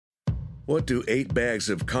What do 8 bags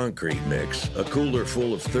of concrete mix, a cooler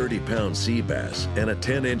full of 30-pound sea bass, and a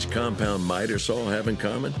 10-inch compound miter saw have in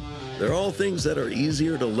common? They're all things that are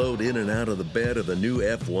easier to load in and out of the bed of the new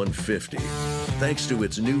F-150. Thanks to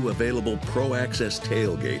its new available Pro Access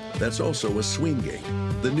tailgate that's also a swing gate.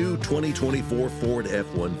 The new 2024 Ford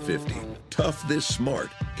F-150. Tough this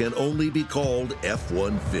smart can only be called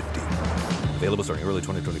F-150. Available starting early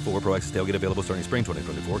 2024. Pro Access tailgate available starting spring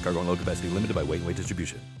 2024. Cargo and load capacity limited by weight and weight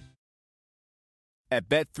distribution. At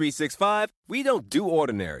Bet365, we don't do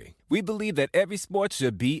ordinary. We believe that every sport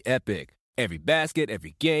should be epic. Every basket,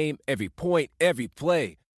 every game, every point, every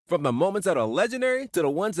play. From the moments that are legendary to the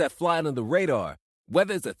ones that fly under the radar.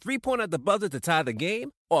 Whether it's a three-pointer at the buzzer to tie the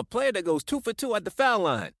game or a player that goes 2 for 2 at the foul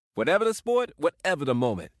line. Whatever the sport, whatever the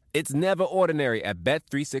moment. It's never ordinary at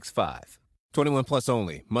Bet365. 21 plus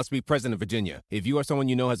only. Must be present in Virginia. If you or someone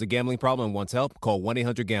you know has a gambling problem and wants help, call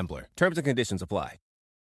 1-800-GAMBLER. Terms and conditions apply.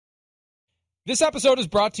 This episode is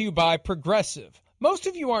brought to you by Progressive. Most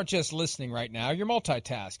of you aren't just listening right now, you're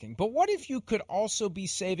multitasking. But what if you could also be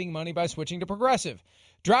saving money by switching to Progressive?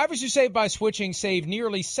 Drivers who save by switching save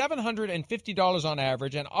nearly $750 on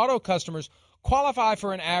average, and auto customers qualify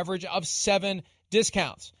for an average of 7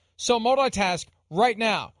 discounts. So multitask right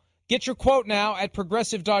now. Get your quote now at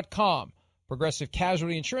Progressive.com. Progressive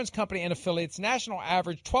Casualty Insurance Company and affiliates national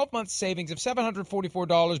average 12-month savings of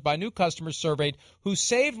 $744 by new customers surveyed who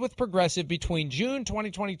saved with Progressive between June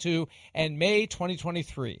 2022 and May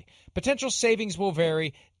 2023. Potential savings will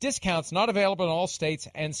vary. Discounts not available in all states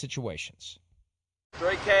and situations.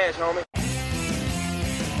 Straight cash, homie.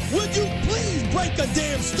 Would you please break a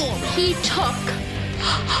damn story? He took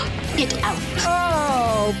it out.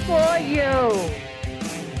 Oh, for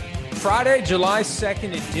you. Friday, July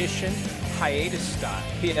 2nd edition. Hiatus style,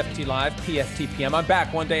 PFT Live, PFTPM. I'm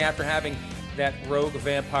back one day after having that rogue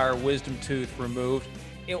vampire wisdom tooth removed.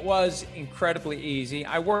 It was incredibly easy.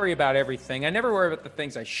 I worry about everything. I never worry about the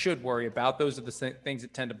things I should worry about. Those are the things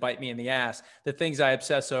that tend to bite me in the ass. The things I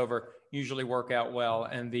obsess over usually work out well,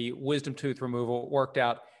 and the wisdom tooth removal worked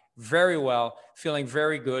out very well, feeling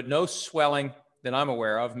very good. No swelling that I'm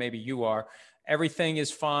aware of. Maybe you are. Everything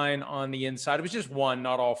is fine on the inside. It was just one,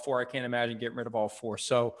 not all 4. I can't imagine getting rid of all 4.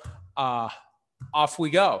 So off we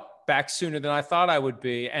go. Back sooner than I thought I would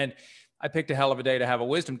be. And I picked a hell of a day to have a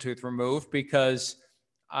wisdom tooth removed because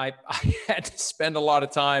I had to spend a lot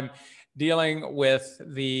of time dealing with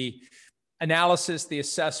the analysis, the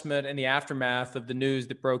assessment, and the aftermath of the news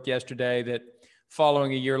that broke yesterday that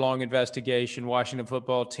following a year-long investigation, Washington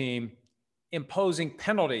football team imposing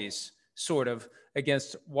penalties, sort of,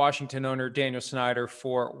 against Washington owner Daniel Snyder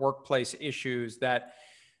for workplace issues that,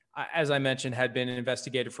 as I mentioned, had been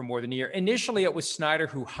investigated for more than a year. Initially, it was Snyder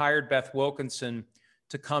who hired Beth Wilkinson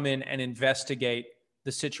to come in and investigate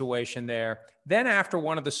the situation there. Then after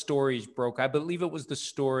one of the stories broke, I believe it was the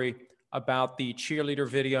story about the cheerleader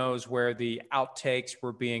videos where the outtakes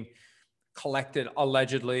were being collected,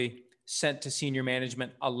 allegedly, sent to senior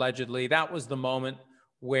management, allegedly. That was the moment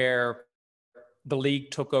where the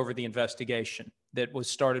league took over the investigation that was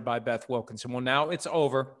started by Beth Wilkinson. Well, now it's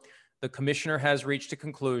over. The commissioner has reached a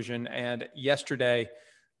conclusion, and yesterday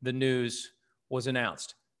the news was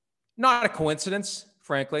announced. Not a coincidence,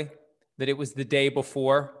 frankly, that it was the day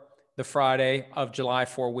before the Friday of July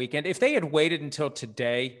 4 weekend. If they had waited until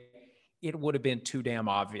today, it would have been too damn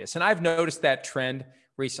obvious. And I've noticed that trend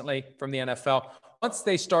recently from the NFL. Once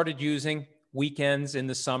they started using weekends in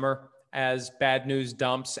the summer as bad news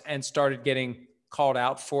dumps and started getting called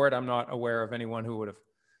out for it, I'm not aware of anyone who would have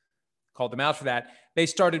called them out for that. They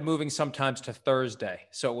started moving sometimes to Thursday,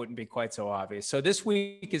 so it wouldn't be quite so obvious. So this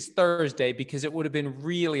week is Thursday because it would have been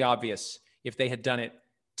really obvious if they had done it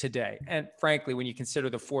today. And frankly, when you consider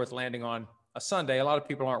the 4th landing on a Sunday, a lot of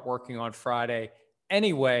people aren't working on Friday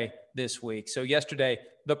anyway this week. So yesterday,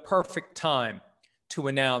 the perfect time to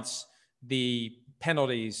announce the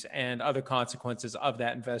penalties and other consequences of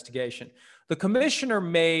that investigation. The commissioner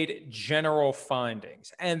made general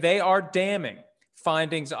findings, and they are damning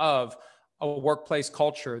findings of a workplace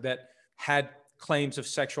culture that had claims of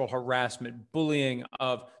sexual harassment, bullying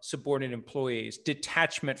of subordinate employees,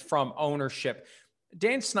 detachment from ownership.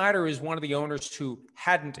 Dan Snyder is one of the owners who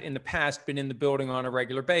hadn't in the past been in the building on a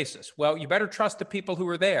regular basis. Well, you better trust the people who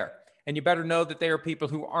are there, and you better know that they are people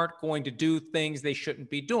who aren't going to do things they shouldn't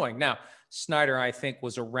be doing. Now, Snyder, I think,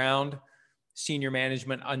 was around senior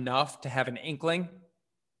management enough to have an inkling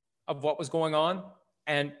of what was going on,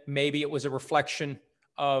 and maybe it was a reflection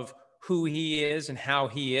of who he is and how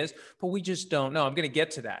he is, but we just don't know. I'm going to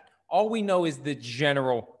get to that. All we know is the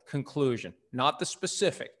general conclusion, not the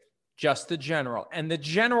specific, just the general. And the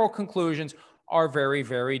general conclusions are very,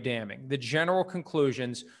 very damning. The general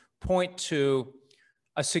conclusions point to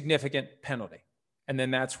a significant penalty. And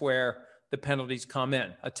then that's where the penalties come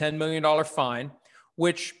in. A $10 million fine,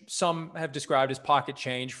 which some have described as pocket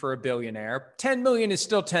change for a billionaire. 10 million is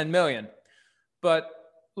still 10 million. But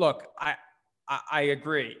look, I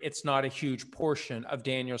agree. It's not a huge portion of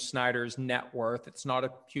Daniel Snyder's net worth. It's not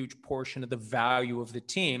a huge portion of the value of the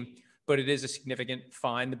team, but it is a significant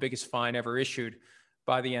fine, the biggest fine ever issued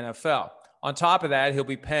by the NFL. On top of that, he'll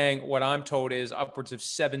be paying what I'm told is upwards of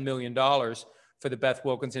 $7 million for the Beth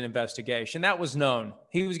Wilkinson investigation. That was known.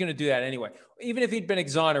 He was going to do that anyway. Even if he'd been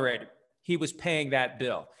exonerated, he was paying that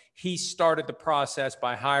bill. He started the process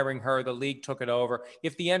by hiring her. The league took it over.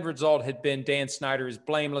 If the end result had been Dan Snyder is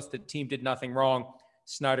blameless, the team did nothing wrong,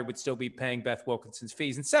 Snyder would still be paying Beth Wilkinson's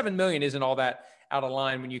fees. And $7 million isn't all that out of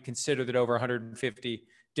line when you consider that over 150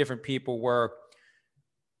 different people were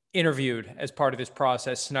interviewed as part of this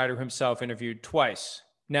process. Snyder himself interviewed twice.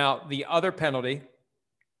 Now, the other penalty,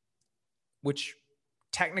 which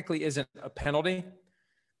technically isn't a penalty,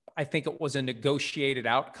 I think it was a negotiated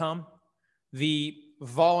outcome. The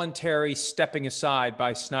voluntary stepping aside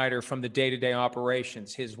by Snyder from the day-to-day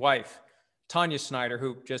operations. His wife, Tanya Snyder,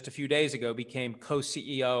 who just a few days ago became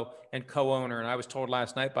co-CEO and co-owner, and I was told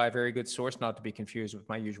last night by a very good source, not to be confused with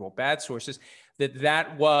my usual bad sources,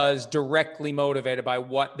 that was directly motivated by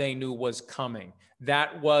what they knew was coming.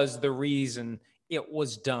 That was the reason it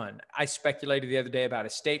was done. I speculated the other day about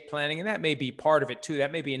estate planning, and that may be part of it too.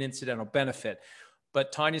 That may be an incidental benefit.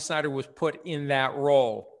 But Tanya Snyder was put in that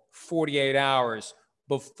role 48 hours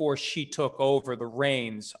before she took over the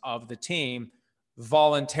reins of the team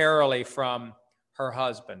voluntarily from her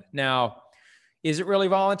husband. Now, is it really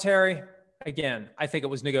voluntary? Again, I think it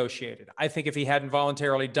was negotiated. I think if he hadn't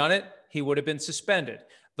voluntarily done it, he would have been suspended.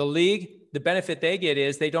 The league, the benefit they get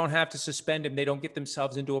is they don't have to suspend him. They don't get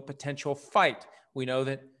themselves into a potential fight. We know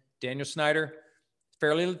that Daniel Snyder is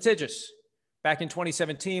fairly litigious. Back in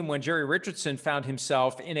 2017, when Jerry Richardson found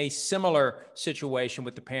himself in a similar situation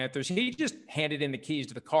with the Panthers, he just handed in the keys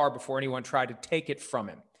to the car before anyone tried to take it from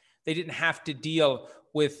him. They didn't have to deal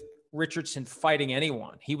with Richardson fighting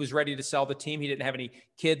anyone. He was ready to sell the team. He didn't have any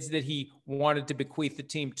kids that he wanted to bequeath the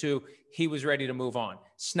team to. He was ready to move on.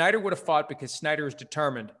 Snyder would have fought because Snyder is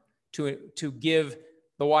determined to give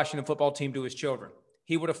the Washington football team to his children.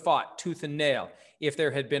 He would have fought tooth and nail if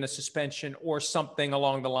there had been a suspension or something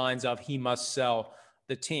along the lines of he must sell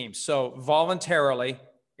the team. So voluntarily,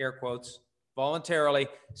 air quotes, voluntarily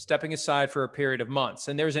stepping aside for a period of months.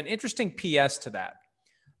 And there's an interesting PS to that.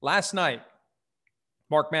 Last night,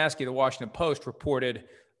 Mark Maskey, the Washington Post, reported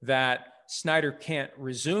that Snyder can't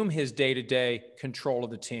resume his day-to-day control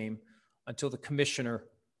of the team until the commissioner,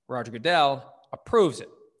 Roger Goodell, approves it.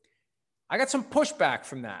 I got some pushback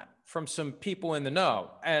from that, from some people in the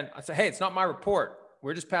know. And I said, hey, it's not my report.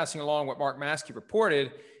 We're just passing along what Mark Maskey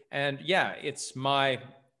reported. And yeah, it's my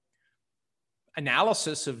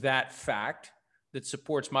analysis of that fact that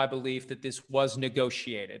supports my belief that this was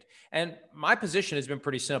negotiated. And my position has been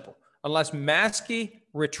pretty simple. Unless Maskey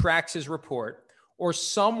retracts his report or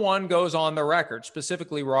someone goes on the record,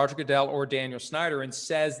 specifically Roger Goodell or Daniel Snyder, and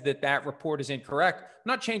says that that report is incorrect, I'm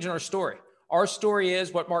not changing our story. Our story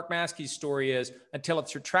is what Mark Maskey's story is until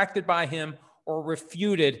it's retracted by him or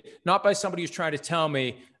refuted, not by somebody who's trying to tell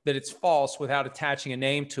me that it's false without attaching a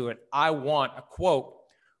name to it. I want a quote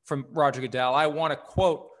from Roger Goodell. I want a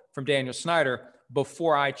quote from Daniel Snyder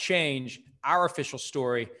before I change our official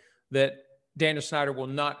story that Daniel Snyder will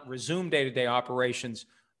not resume day-to-day operations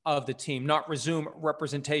of the team, not resume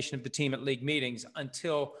representation of the team at league meetings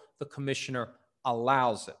until the commissioner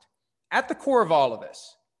allows it. At the core of all of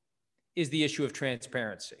this is the issue of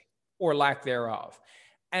transparency or lack thereof.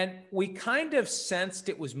 And we kind of sensed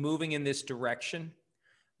it was moving in this direction,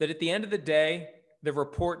 that at the end of the day, the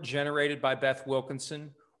report generated by Beth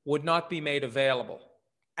Wilkinson would not be made available,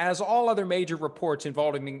 as all other major reports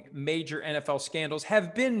involving major NFL scandals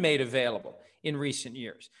have been made available in recent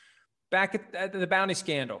years. Back at the Bounty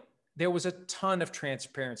scandal, there was a ton of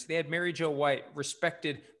transparency. They had Mary Jo White,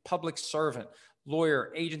 respected public servant,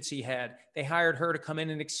 lawyer, agency head. They hired her to come in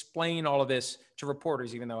and explain all of this to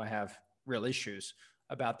reporters, even though I have real issues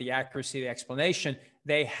about the accuracy of the explanation.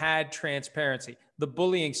 They had transparency. The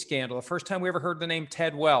bullying scandal, the first time we ever heard the name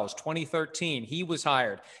Ted Wells, 2013, he was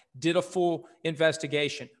hired, did a full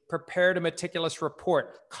investigation, prepared a meticulous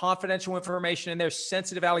report, confidential information in there,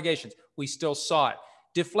 sensitive allegations. We still saw it.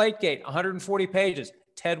 Deflategate, 140 pages.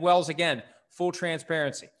 Ted Wells, again, full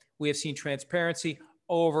transparency. We have seen transparency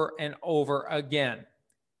over and over again.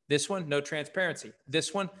 This one, no transparency.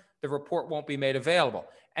 This one, the report won't be made available.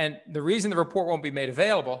 And the reason the report won't be made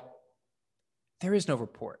available, there is no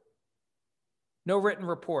report. No written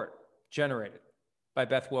report generated. by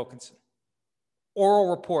Beth Wilkinson. Oral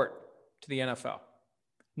report to the NFL.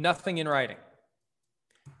 Nothing in writing.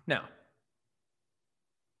 Now,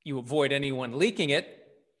 you avoid anyone leaking it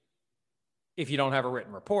if you don't have a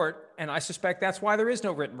written report, and I suspect that's why there is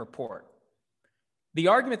no written report. The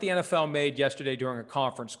argument the NFL made yesterday during a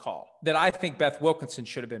conference call that I think Beth Wilkinson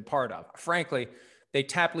should have been part of, frankly, they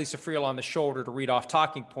tapped Lisa Friel on the shoulder to read off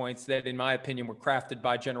talking points that, in my opinion, were crafted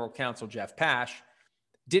by General Counsel Jeff Pash.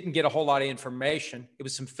 Didn't get a whole lot of information. It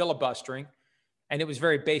was some filibustering, and it was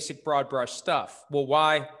very basic, broad brush stuff. Well,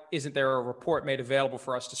 why isn't there a report made available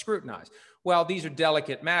for us to scrutinize? Well, these are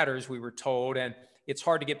delicate matters, we were told, and it's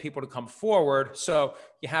hard to get people to come forward, so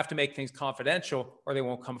you have to make things confidential or they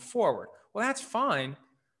won't come forward. Well, that's fine,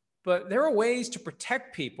 but there are ways to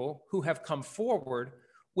protect people who have come forward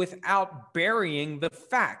without burying the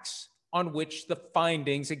facts on which the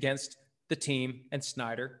findings against the team and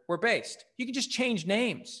Snyder were based. You can just change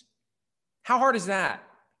names. How hard is that?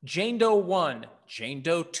 Jane Doe 1, Jane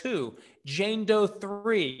Doe 2, Jane Doe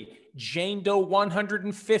 3, Jane Doe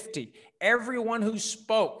 150. Everyone who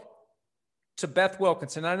spoke to Beth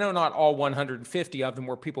Wilkinson, I know not all 150 of them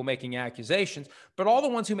were people making accusations, but all the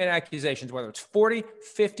ones who made accusations, whether it's 40,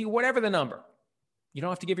 50, whatever the number, you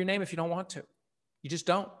don't have to give your name if you don't want to. You just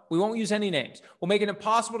don't. We won't use any names. We'll make it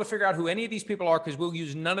impossible to figure out who any of these people are because we'll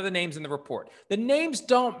use none of the names in the report. The names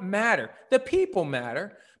don't matter. The people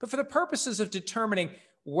matter. But for the purposes of determining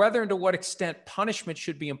whether and to what extent punishment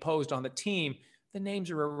should be imposed on the team, the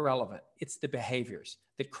names are irrelevant. It's the behaviors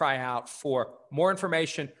that cry out for more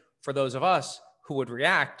information for those of us who would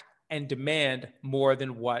react and demand more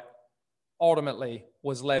than what ultimately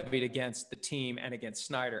was levied against the team and against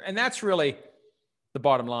Snyder. And that's really the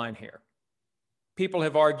bottom line here. People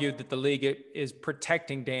have argued that the league is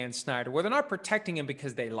protecting Dan Snyder. Well, they're not protecting him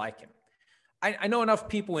because they like him. I know enough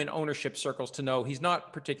people in ownership circles to know he's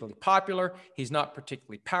not particularly popular. He's not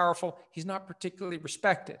particularly powerful. He's not particularly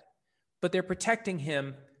respected. But they're protecting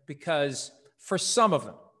him because for some of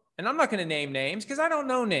them, and I'm not going to name names because I don't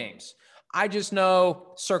know names. I just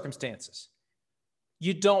know circumstances.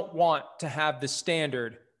 You don't want to have the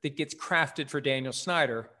standard that gets crafted for Daniel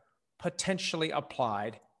Snyder potentially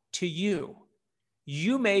applied to you.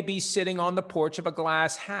 You may be sitting on the porch of a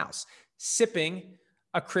glass house, sipping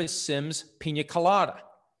a Chris Sims pina colada.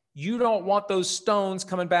 You don't want those stones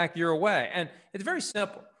coming back your way. And it's very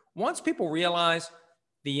simple. Once people realize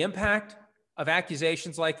the impact of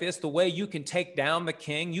accusations like this, the way you can take down the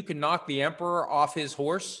king, you can knock the emperor off his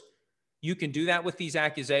horse, you can do that with these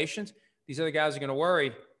accusations, these other guys are going to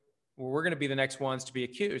worry, well, we're going to be the next ones to be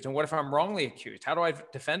accused. And what if I'm wrongly accused? How do I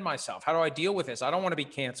defend myself? How do I deal with this? I don't want to be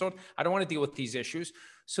canceled. I don't want to deal with these issues.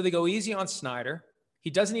 So they go easy on Snyder. He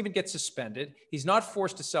doesn't even get suspended. He's not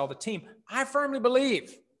forced to sell the team. I firmly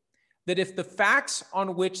believe that if the facts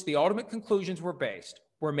on which the ultimate conclusions were based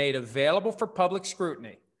were made available for public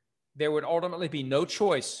scrutiny, there would ultimately be no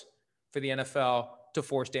choice for the NFL to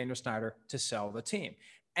force Daniel Snyder to sell the team.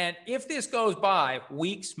 And if this goes by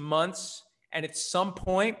weeks, months, and at some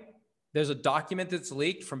point there's a document that's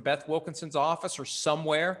leaked from Beth Wilkinson's office or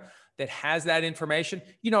somewhere that has that information,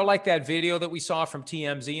 you know, like that video that we saw from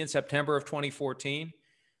TMZ in September of 2014,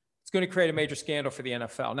 it's going to create a major scandal for the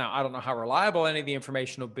NFL. Now, I don't know how reliable any of the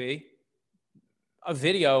information will be. A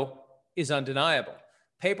video is undeniable.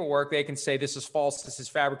 Paperwork, they can say this is false, this is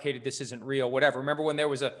fabricated, this isn't real, whatever. Remember when there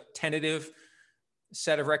was a tentative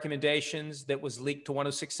set of recommendations that was leaked to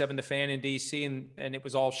 106.7 The Fan in DC and it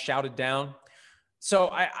was all shouted down?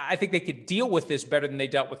 So I think they could deal with this better than they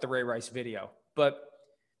dealt with the Ray Rice video. But,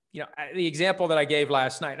 you know, the example that I gave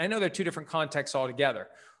last night, and I know they're two different contexts altogether,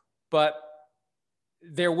 but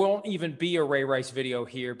there won't even be a Ray Rice video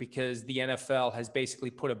here because the NFL has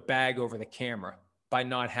basically put a bag over the camera by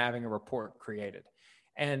not having a report created.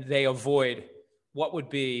 And they avoid what would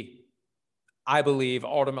be, I believe,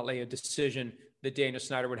 ultimately a decision that Daniel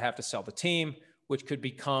Snyder would have to sell the team, which could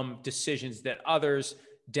become decisions that others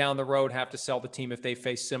down the road have to sell the team if they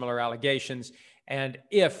face similar allegations. And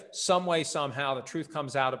if some way, somehow, the truth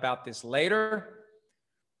comes out about this later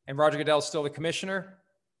and Roger Goodell's still the commissioner,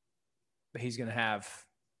 he's going to have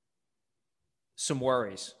some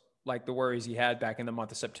worries, like the worries he had back in the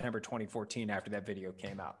month of September 2014 after that video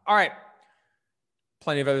came out. All right.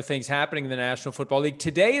 Plenty of other things happening in the National Football League.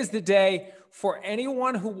 Today is the day for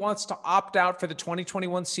anyone who wants to opt out for the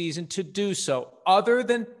 2021 season to do so, other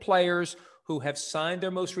than players who have signed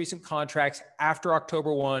their most recent contracts after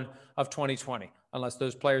October 1 of 2020, unless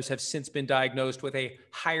those players have since been diagnosed with a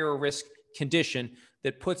higher risk condition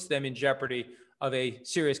that puts them in jeopardy of a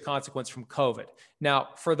serious consequence from COVID. Now,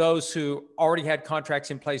 for those who already had contracts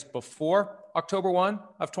in place before October 1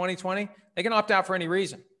 of 2020, they can opt out for any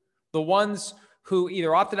reason. The ones who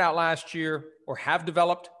either opted out last year or have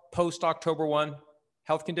developed post-October 1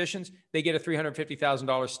 health conditions, they get a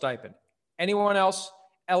 $350,000 stipend. Anyone else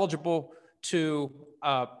eligible to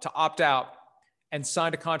opt out and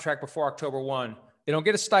signed a contract before October 1, they don't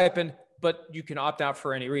get a stipend, but you can opt out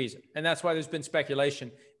for any reason. And that's why there's been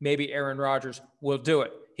speculation maybe Aaron Rodgers will do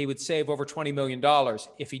it. He would save over $20 million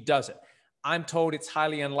if he does it. I'm told it's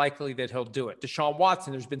highly unlikely that he'll do it. Deshaun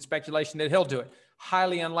Watson, there's been speculation that he'll do it.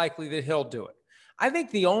 Highly unlikely that he'll do it. I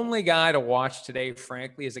think the only guy to watch today,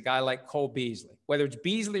 frankly, is a guy like Cole Beasley, whether it's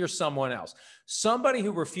Beasley or someone else. Somebody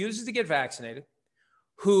who refuses to get vaccinated,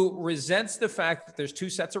 who resents the fact that there's two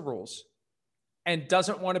sets of rules and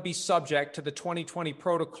doesn't want to be subject to the 2020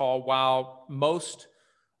 protocol while most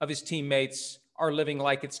of his teammates are living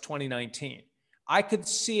like it's 2019. I could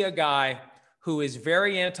see a guy who is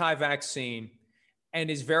very anti-vaccine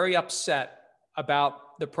and is very upset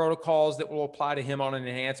about the protocols that will apply to him on an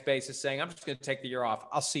enhanced basis, saying, I'm just going to take the year off.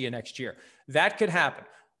 I'll see you next year. That could happen.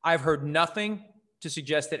 I've heard nothing to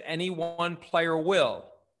suggest that any one player will,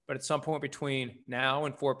 but at some point between now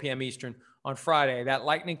and 4 p.m. Eastern on Friday, that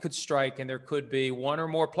lightning could strike and there could be one or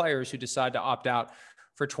more players who decide to opt out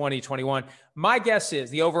for 2021. My guess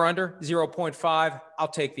is the over-under, 0.5. I'll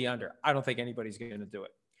take the under. I don't think anybody's going to do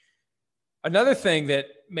it. Another thing that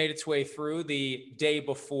made its way through the day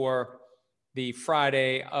before the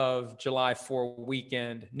Friday of July 4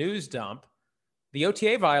 weekend news dump, the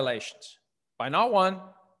OTA violations by not one,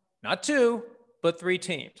 not two, but three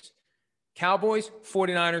teams. Cowboys,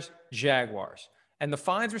 49ers, Jaguars. And the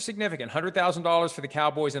fines were significant, $100,000 for the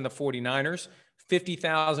Cowboys and the 49ers,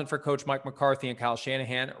 $50,000 for Coach Mike McCarthy and Kyle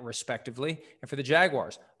Shanahan, respectively. And for the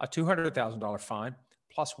Jaguars, a $200,000 fine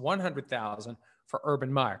plus $100,000 for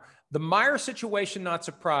Urban Meyer. The Meyer situation, not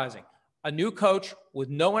surprising. A new coach with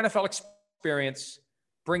no NFL experience,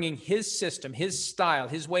 bringing his system, his style,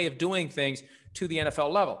 his way of doing things to the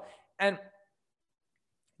NFL level. And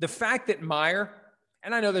the fact that Meyer,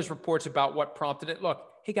 and I know there's reports about what prompted it. Look,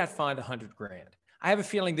 he got fined $100,000. I have a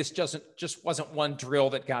feeling this just wasn't one drill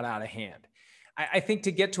that got out of hand. I think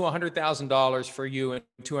to get to $100,000 for you and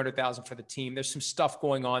 $200,000 for the team, there's some stuff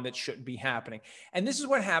going on that shouldn't be happening. And this is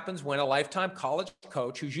what happens when a lifetime college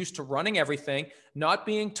coach who's used to running everything, not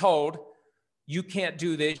being told, you can't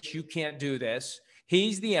do this, you can't do this.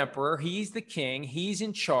 He's the emperor, he's the king, he's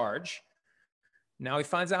in charge. Now he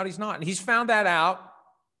finds out he's not. And he's found that out,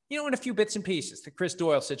 in a few bits and pieces. The Chris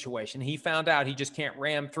Doyle situation, he found out he just can't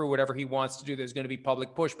ram through whatever he wants to do. There's going to be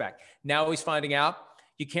public pushback. Now he's finding out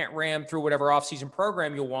you can't ram through whatever offseason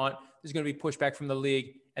program you want. There's going to be pushback from the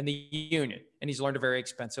league and the union. And he's learned a very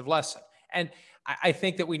expensive lesson. And I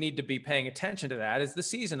think that we need to be paying attention to that as the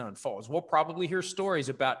season unfolds. We'll probably hear stories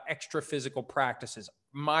about extra physical practices,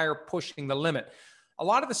 Meyer pushing the limit. A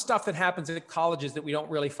lot of the stuff that happens at colleges that we don't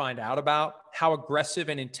really find out about, how aggressive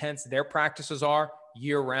and intense their practices are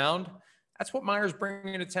year round, that's what Meyer's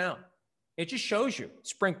bringing to town. It just shows you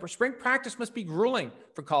spring practice must be grueling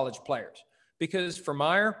for college players. Because for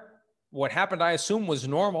Meyer, what happened, I assume, was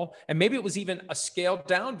normal. And maybe it was even a scaled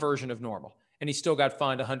down version of normal. And he still got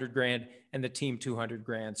fined $100,000 and the team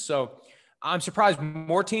 $200,000. So I'm surprised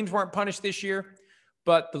more teams weren't punished this year,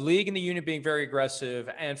 but the league and the union being very aggressive.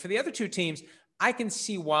 And for the other two teams, I can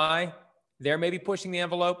see why they're maybe pushing the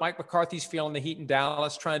envelope. Mike McCarthy's feeling the heat in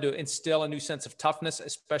Dallas, trying to instill a new sense of toughness,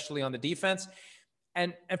 especially on the defense.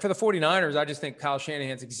 And for the 49ers, I just think Kyle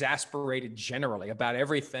Shanahan's exasperated generally about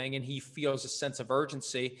everything, and he feels a sense of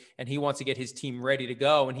urgency, and he wants to get his team ready to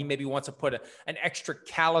go, and he maybe wants to put an extra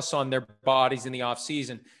callus on their bodies in the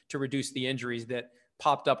offseason to reduce the injuries that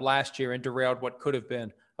popped up last year and derailed what could have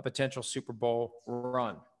been a potential Super Bowl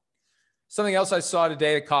run. Something else I saw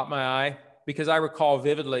today that caught my eye, because I recall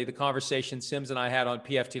vividly the conversation Sims and I had on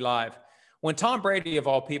PFT Live, when Tom Brady, of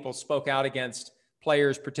all people, spoke out against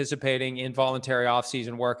players participating in voluntary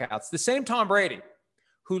offseason workouts. The same Tom Brady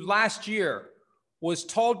who last year was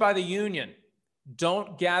told by the union,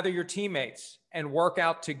 don't gather your teammates and work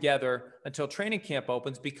out together until training camp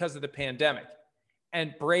opens because of the pandemic.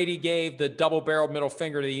 And Brady gave the double-barreled middle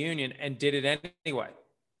finger to the union and did it anyway.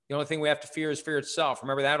 The only thing we have to fear is fear itself.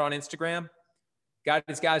 Remember that on Instagram? Got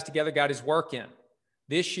his guys together, got his work in.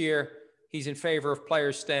 This year, he's in favor of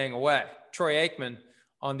players staying away. Troy Aikman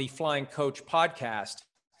on the Flying Coach podcast,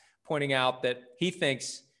 pointing out that he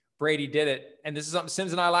thinks Brady did it. And this is something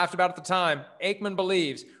Sims and I laughed about at the time. Aikman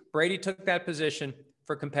believes Brady took that position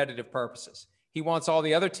for competitive purposes. He wants all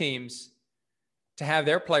the other teams to have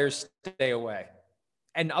their players stay away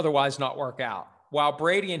and otherwise not work out, while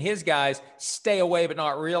Brady and his guys stay away but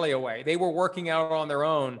not really away. They were working out on their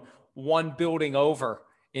own one building over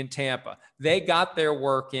in Tampa. They got their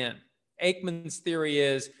work in. Aikman's theory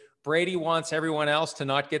is Brady wants everyone else to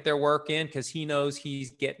not get their work in because he knows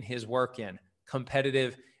he's getting his work in.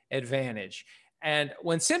 Competitive advantage. And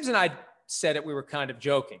when Sims and I said it, we were kind of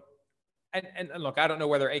joking. And look, I don't know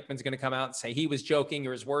whether Aikman's going to come out and say he was joking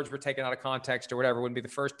or his words were taken out of context or whatever. It wouldn't be the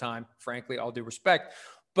first time, frankly, all due respect.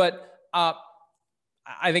 But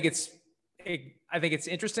I think it's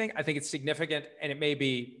interesting. I think it's significant, and it may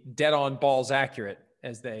be dead on balls accurate,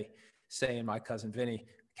 as they say in My Cousin Vinny.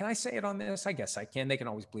 Can I say it on this? I guess I can. They can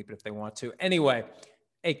always bleep it if they want to. Anyway,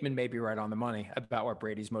 Aikman may be right on the money about what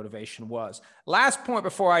Brady's motivation was. Last point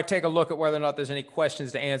before I take a look at whether or not there's any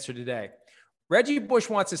questions to answer today. Reggie Bush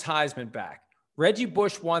wants his Heisman back. Reggie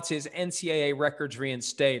Bush wants his NCAA records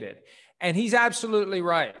reinstated. And he's absolutely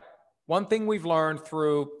right. One thing we've learned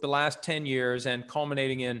through the last 10 years and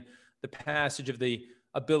culminating in the passage of the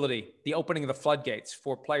ability, the opening of the floodgates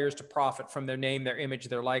for players to profit from their name, their image,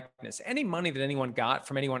 their likeness. Any money that anyone got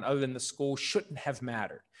from anyone other than the school shouldn't have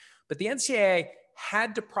mattered. But the NCAA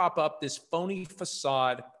had to prop up this phony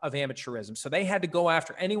facade of amateurism. So they had to go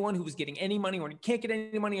after anyone who was getting any money, or you can't get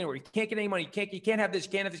any money anywhere. You can't get any money. You can't have this,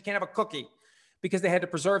 you can't have this, you can't have a cookie, because they had to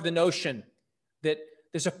preserve the notion that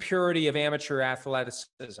there's a purity of amateur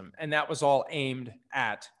athleticism. And that was all aimed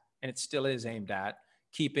at, and it still is aimed at,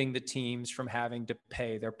 keeping the teams from having to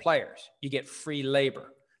pay their players. You get free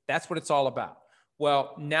labor. That's what it's all about.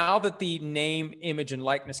 Well, now that the name, image, and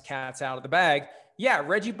likeness cat's out of the bag, yeah,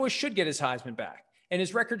 Reggie Bush should get his Heisman back, and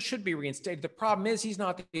his record should be reinstated. The problem is he's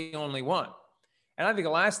not the only one. And I think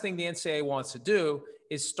the last thing the NCAA wants to do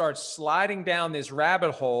is start sliding down this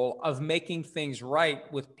rabbit hole of making things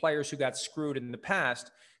right with players who got screwed in the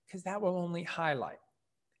past, because that will only highlight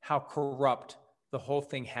how corrupt the whole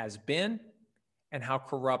thing has been and how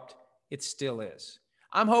corrupt it still is.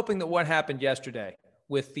 I'm hoping that what happened yesterday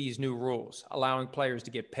with these new rules, allowing players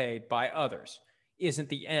to get paid by others, isn't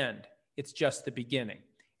the end. It's just the beginning.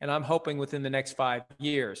 And I'm hoping within the next 5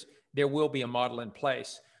 years, there will be a model in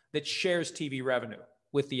place that shares TV revenue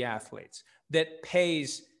with the athletes, that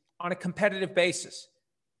pays on a competitive basis,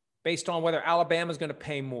 based on whether Alabama is going to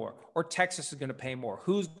pay more or Texas is going to pay more.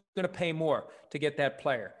 Who's going to pay more to get that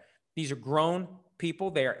player? These are grown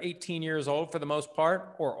people. They are 18 years old for the most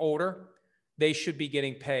part or older. They should be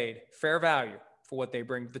getting paid fair value for what they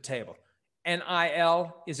bring to the table.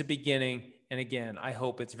 NIL is a beginning. And again, I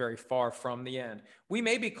hope it's very far from the end. We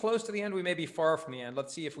may be close to the end. We may be far from the end.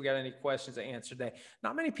 Let's see if we got any questions to answer today.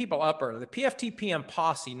 Not many people up early. The PFTPM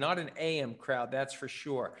posse, not an AM crowd, that's for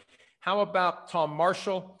sure. How about Tom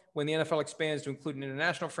Marshall? When the NFL expands to include an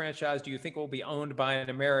international franchise, do you think it will be owned by an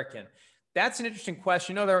American? That's an interesting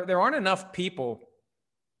question. You know, there aren't enough people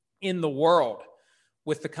in the world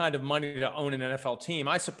with the kind of money to own an NFL team.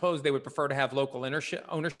 I suppose they would prefer to have local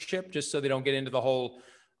ownership just so they don't get into the whole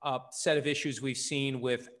set of issues we've seen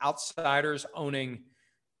with outsiders owning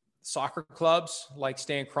soccer clubs like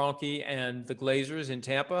Stan Kroenke and the Glazers in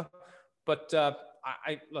Tampa. But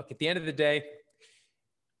I look, at the end of the day,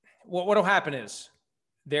 what will happen is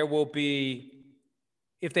there will be,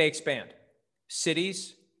 if they expand,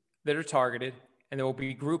 cities that are targeted, and there will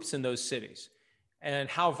be groups in those cities. And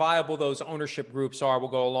how viable those ownership groups are will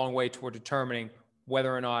go a long way toward determining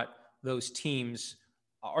whether or not those teams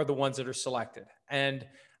are the ones that are selected. And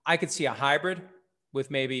I could see a hybrid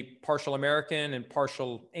with maybe partial American and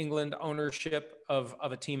partial England ownership of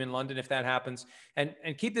a team in London if that happens. And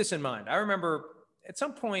keep this in mind. I remember at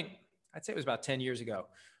some point, I'd say it was about 10 years ago,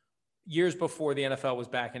 years before the NFL was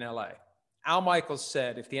back in LA, Al Michaels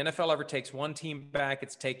said, if the NFL ever takes one team back,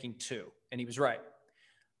 it's taking two. And he was right.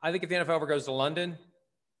 I think if the NFL ever goes to London,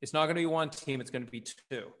 it's not going to be one team, it's going to be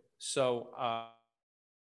two. So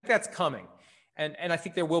that's coming. And I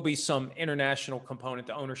think there will be some international component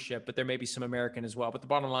to ownership, but there may be some American as well. But the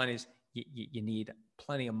bottom line is you need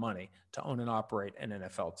plenty of money to own and operate an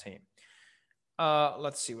NFL team.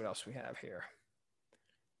 Let's see what else we have here.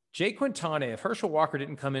 Jay Quintana, if Herschel Walker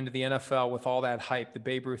didn't come into the NFL with all that hype, the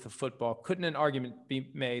Babe Ruth of football, couldn't an argument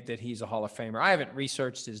be made that he's a Hall of Famer? I haven't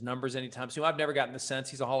researched his numbers anytime soon. I've never gotten the sense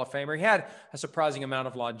he's a Hall of Famer. He had a surprising amount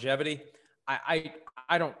of longevity. I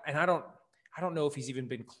don't know if he's even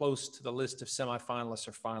been close to the list of semifinalists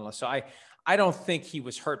or finalists. So I don't think he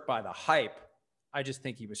was hurt by the hype. I just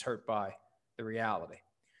think he was hurt by the reality.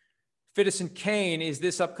 Fittison Kane, is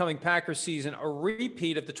this upcoming Packers season a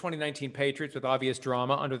repeat of the 2019 Patriots with obvious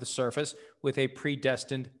drama under the surface with a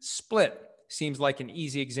predestined split? Seems like an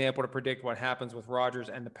easy example to predict what happens with Rodgers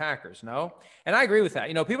and the Packers, no? And I agree with that.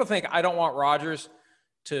 You know, people think I don't want Rodgers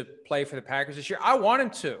to play for the Packers this year. I want him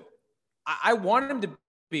to. I want him to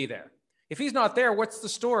be there. If he's not there, what's the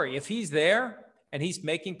story? If he's there and he's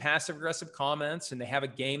making passive-aggressive comments and they have a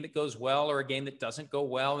game that goes well or a game that doesn't go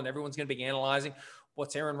well and everyone's going to be analyzing,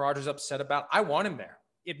 What's Aaron Rodgers upset about? I want him there.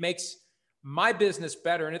 It makes my business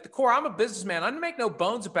better. And at the core, I'm a businessman. I don't make no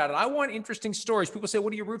bones about it. I want interesting stories. People say,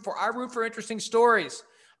 what do you root for? I root for interesting stories.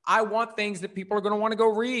 I want things that people are going to want to go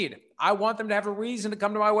read. I want them to have a reason to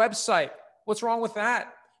come to my website. What's wrong with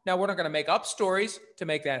that? Now, we're not going to make up stories to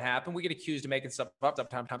make that happen. We get accused of making stuff up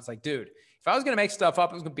sometimes. It's like, dude, if I was going to make stuff up,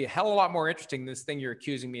 it was going to be a hell of a lot more interesting than this thing you're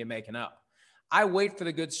accusing me of making up. I wait for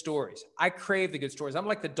the good stories. I crave the good stories. I'm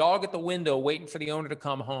like the dog at the window waiting for the owner to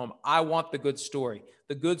come home. I want the good story.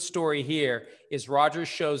 The good story here is Rodgers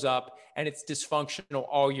shows up and it's dysfunctional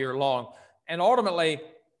all year long. And ultimately,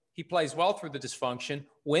 he plays well through the dysfunction,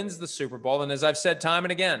 wins the Super Bowl. And as I've said time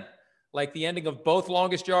and again, like the ending of both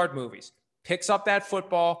Longest Yard movies, picks up that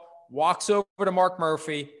football, walks over to Mark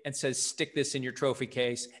Murphy and says, stick this in your trophy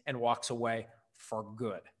case, and walks away for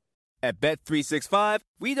good. At Bet365,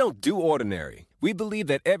 we don't do ordinary. We believe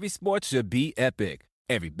that every sport should be epic.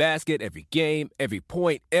 Every basket, every game, every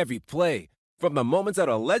point, every play. From the moments that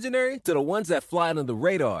are legendary to the ones that fly under the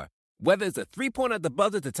radar. Whether it's a three-pointer at the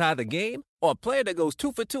buzzer to tie the game or a player that goes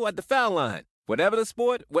 2 for 2 at the foul line. Whatever the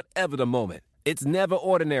sport, whatever the moment. It's never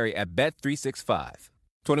ordinary at Bet365.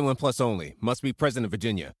 21 plus only. Must be present in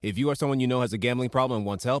Virginia. If you or someone you know has a gambling problem and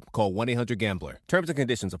wants help, call 1-800-GAMBLER. Terms and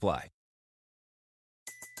conditions apply.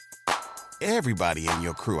 Everybody in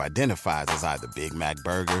your crew identifies as either Big Mac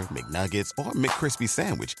Burger, McNuggets, or McCrispy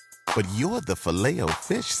Sandwich. But you're the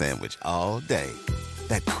Filet-O-Fish Sandwich all day.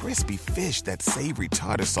 That crispy fish, that savory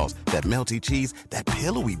tartar sauce, that melty cheese, that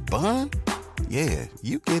pillowy bun. Yeah,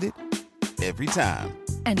 you get it. Every time.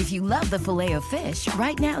 And if you love the Filet-O-Fish,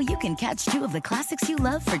 right now you can catch 2 of the classics you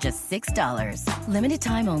love for just $6. Limited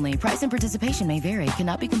time only. Price and participation may vary.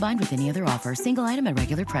 Cannot be combined with any other offer. Single item at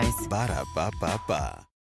regular price. Ba-da-ba-ba-ba.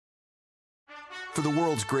 For the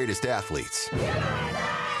world's greatest athletes.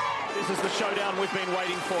 This is the showdown we've been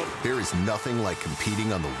waiting for. There is nothing like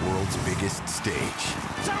competing on the world's biggest stage.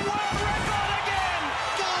 It's a world record again!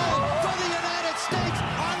 Gold for the United States!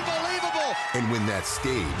 Unbelievable! And when that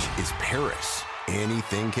stage is Paris,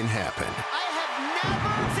 anything can happen. I have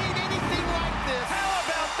never seen anything like this! How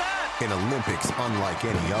about that? An Olympics unlike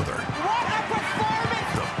any other. What a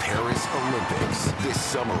performance! The Paris Olympics. This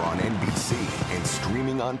summer on NBC and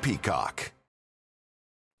streaming on Peacock.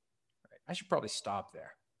 I should probably stop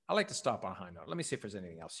there. I like to stop on a high note. Let me see if there's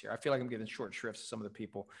anything else here. I feel like I'm giving short shrifts to some of the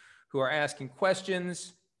people who are asking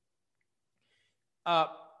questions.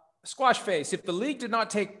 Squash face, if the league did not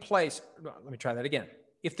take place, let me try that again.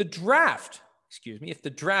 If the draft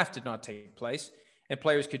did not take place and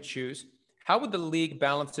players could choose, how would the league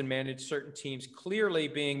balance and manage certain teams clearly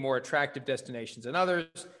being more attractive destinations than others?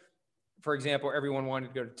 For example, everyone wanted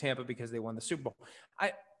to go to Tampa because they won the Super Bowl.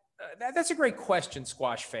 That's a great question,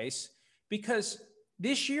 Squash face. Because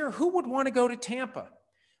this year, who would want to go to Tampa?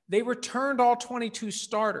 They returned all 22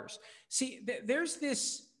 starters. See, there's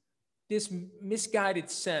this misguided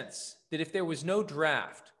sense that if there was no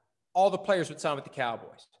draft, all the players would sign with the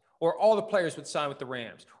Cowboys, or all the players would sign with the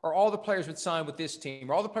Rams, or all the players would sign with this team,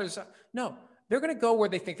 or all the players. No, they're going to go where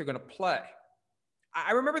they think they're going to play.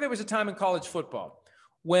 I remember there was a time in college football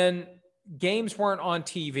when games weren't on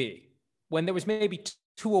TV, when there was maybe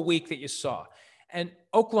 2 a week that you saw. And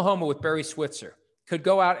Oklahoma with Barry Switzer could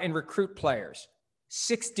go out and recruit players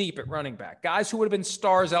 6 deep at running back, guys who would have been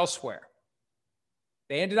stars elsewhere.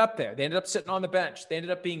 They ended up there. They ended up sitting on the bench. They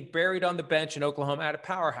ended up being buried on the bench in Oklahoma at a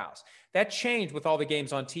powerhouse. That changed with all the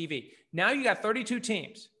games on TV. Now you got 32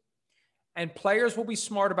 teams, and players will be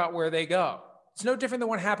smart about where they go. It's no different than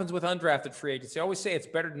what happens with undrafted free agency. I always say it's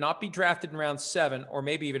better to not be drafted in round 7 or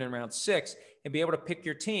maybe even in round 6 and be able to pick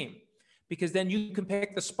your team. Because then you can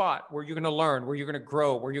pick the spot where you're going to learn, where you're going to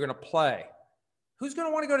grow, where you're going to play. Who's going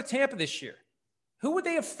to want to go to Tampa this year? Who would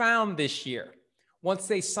they have found this year once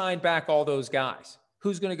they signed back all those guys?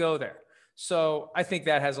 Who's going to go there? So I think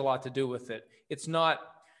that has a lot to do with it.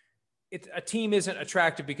 A team isn't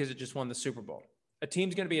attractive because it just won the Super Bowl. A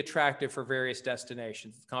team's going to be attractive for various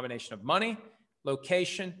destinations. It's a combination of money,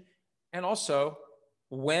 location, and also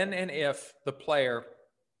when and if the player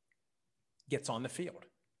gets on the field.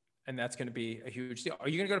 And that's going to be a huge deal. Are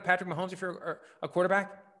you going to go to Patrick Mahomes if you're a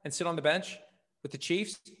quarterback and sit on the bench with the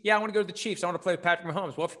Chiefs? Yeah, I want to go to the Chiefs. I want to play with Patrick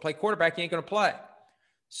Mahomes. Well, if you play quarterback, you ain't going to play.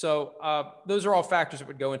 So those are all factors that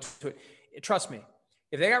would go into it. Trust me,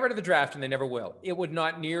 if they got rid of the draft, and they never will, it would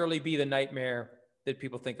not nearly be the nightmare that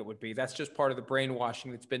people think it would be. That's just part of the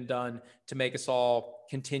brainwashing that's been done to make us all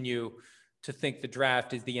continue to think the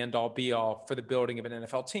draft is the end-all, be-all for the building of an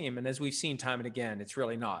NFL team. And as we've seen time and again, it's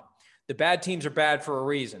really not. The bad teams are bad for a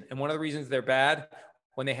reason. And one of the reasons they're bad,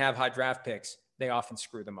 when they have high draft picks, they often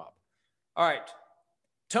screw them up. All right.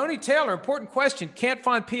 Tony Taylor, important question. Can't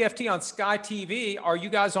find PFT on Sky TV. Are you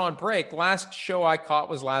guys on break? Last show I caught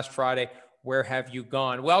was last Friday. Where have you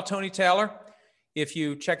gone? Well, Tony Taylor, if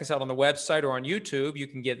you check us out on the website or on YouTube, you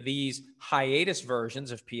can get these hiatus versions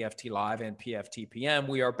of PFT Live and PFT PM.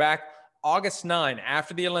 We are back August 9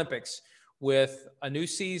 after the Olympics with a new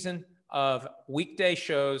season of weekday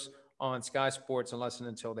shows on Sky Sports unless and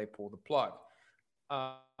until they pull the plug.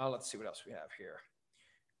 Let's see what else we have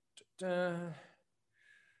here.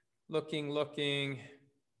 Looking.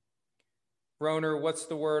 Broner, what's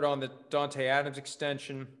the word on the Dante Adams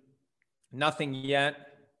extension? Nothing yet.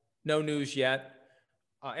 No news yet.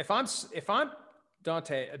 If I'm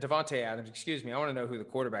Devontae Adams, excuse me, I want to know who the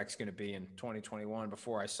quarterback's going to be in 2021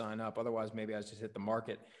 before I sign up. Otherwise, maybe I just hit the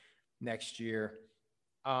market next year.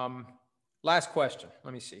 Last question.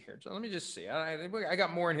 Let me see here. Let me just see. I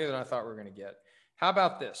got more in here than I thought we were going to get. How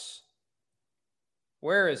about this?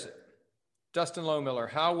 Where is it? Dustin Lohmiller,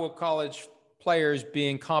 how will college players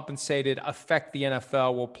being compensated affect the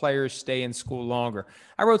NFL? Will players stay in school longer?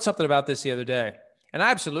 I wrote something about this the other day, and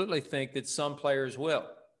I absolutely think that some players will.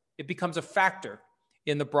 It becomes a factor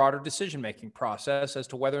in the broader decision-making process as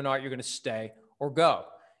to whether or not you're going to stay or go.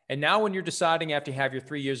 And now when you're deciding after you have your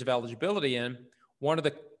 3 years of eligibility in, one of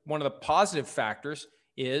the positive factors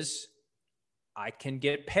is I can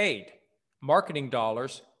get paid marketing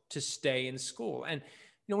dollars to stay in school. And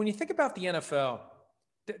when you think about the NFL,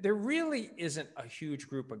 there really isn't a huge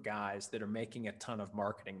group of guys that are making a ton of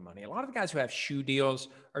marketing money. A lot of the guys who have shoe deals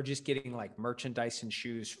are just getting like merchandise and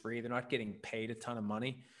shoes free. They're not getting paid a ton of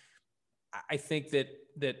money. I think that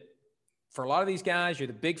for a lot of these guys, you're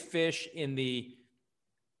the big fish in the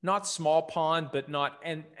not small pond, but not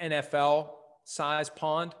NFL size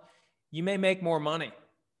pond. You may make more money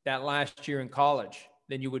that last year in college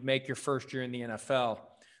than you would make your first year in the NFL.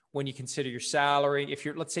 When you consider your salary,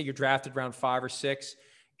 let's say you're drafted round 5 or 6,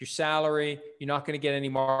 your salary, you're not going to get any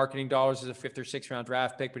marketing dollars as a 5th or 6th round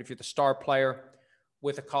draft pick. But if you're the star player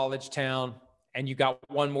with a college town and you got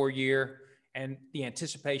one more year and the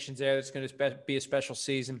anticipation's there, that's going to be a special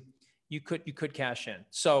season, you could cash in.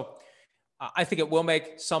 So I think it will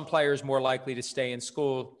make some players more likely to stay in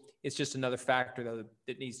school. It's just another factor though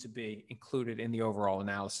that needs to be included in the overall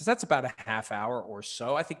analysis. That's about a half hour or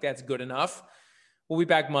so. I think that's good enough. We'll be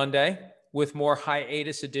back Monday with more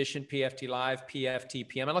hiatus edition PFT Live, PFT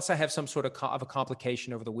PM, unless I have some sort of a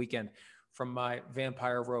complication over the weekend from my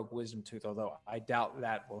vampire rogue wisdom tooth, although I doubt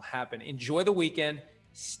that will happen. Enjoy the weekend.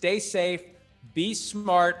 Stay safe. Be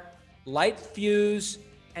smart. Light fuse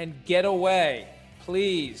and get away.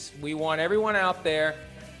 Please, we want everyone out there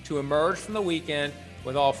to emerge from the weekend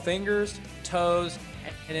with all fingers, toes,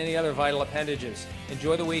 and any other vital appendages.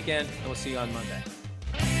 Enjoy the weekend, and we'll see you on Monday.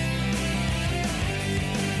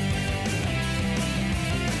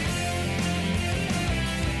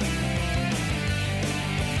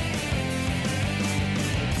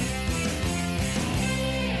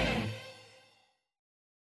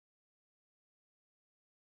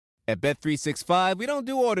 At Bet365, we don't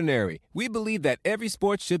do ordinary. We believe that every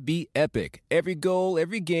sport should be epic. Every goal,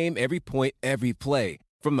 every game, every point, every play.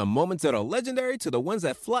 From the moments that are legendary to the ones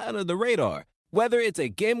that fly under the radar. Whether it's a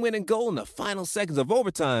game-winning goal in the final seconds of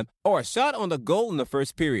overtime or a shot on the goal in the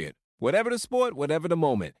first period. Whatever the sport, whatever the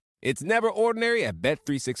moment. It's never ordinary at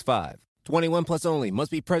Bet365. 21 plus only.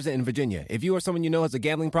 Must be present in Virginia. If you or someone you know has a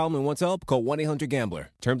gambling problem and wants help, call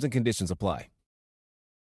 1-800-GAMBLER. Terms and conditions apply.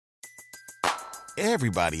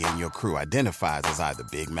 Everybody in your crew identifies as either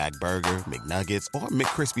Big Mac Burger, McNuggets, or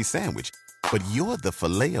McCrispy Sandwich. But you're the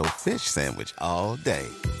Filet-O-Fish Sandwich all day.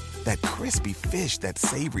 That crispy fish, that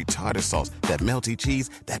savory tartar sauce, that melty cheese,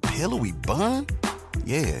 that pillowy bun.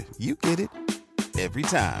 Yeah, you get it. Every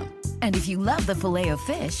time. And if you love the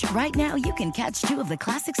Filet-O-Fish, right now you can catch 2 of the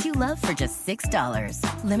classics you love for just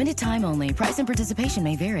 $6. Limited time only. Price and participation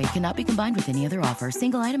may vary. Cannot be combined with any other offer.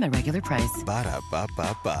 Single item at regular price.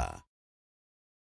 Ba-da-ba-ba-ba.